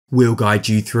We'll guide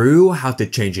you through how to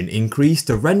change and increase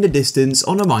the render distance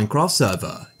on a Minecraft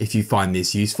server. If you find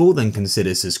this useful, then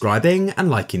consider subscribing and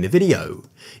liking the video.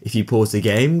 If you pause the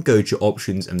game, go to your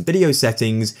options and video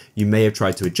settings, you may have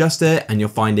tried to adjust it and you're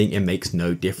finding it makes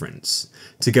no difference.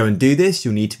 To go and do this,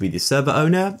 you'll need to be the server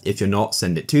owner. If you're not,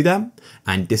 send it to them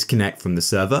and disconnect from the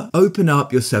server. Open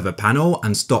up your server panel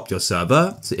and stop your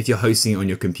server. So if you're hosting it on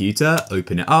your computer,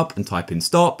 open it up and type in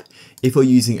stop. If you're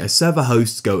using a server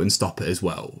host, go and stop it as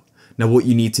well. Now what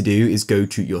you need to do is go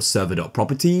to your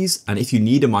server.properties, and if you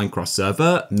need a Minecraft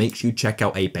server, make sure you check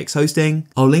out Apex Hosting.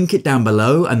 I'll link it down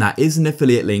below, and that is an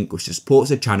affiliate link which supports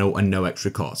the channel and no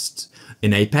extra cost.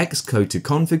 In Apex, go to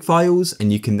config files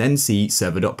and you can then see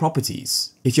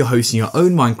server.properties. If you're hosting your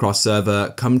own Minecraft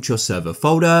server, come to your server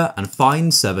folder and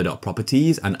find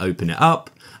server.properties and open it up.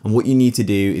 And what you need to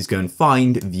do is go and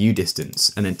find view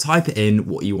distance and then type it in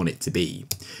what you want it to be.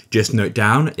 Just note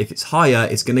down, if it's higher,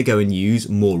 it's going to go and use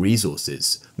more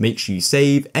resources. Make sure you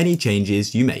save any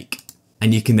changes you make.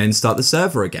 And you can then start the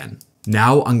server again.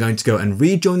 Now I'm going to go and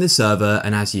rejoin the server,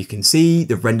 and as you can see,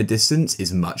 the render distance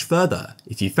is much further.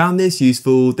 If you found this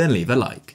useful, then leave a like.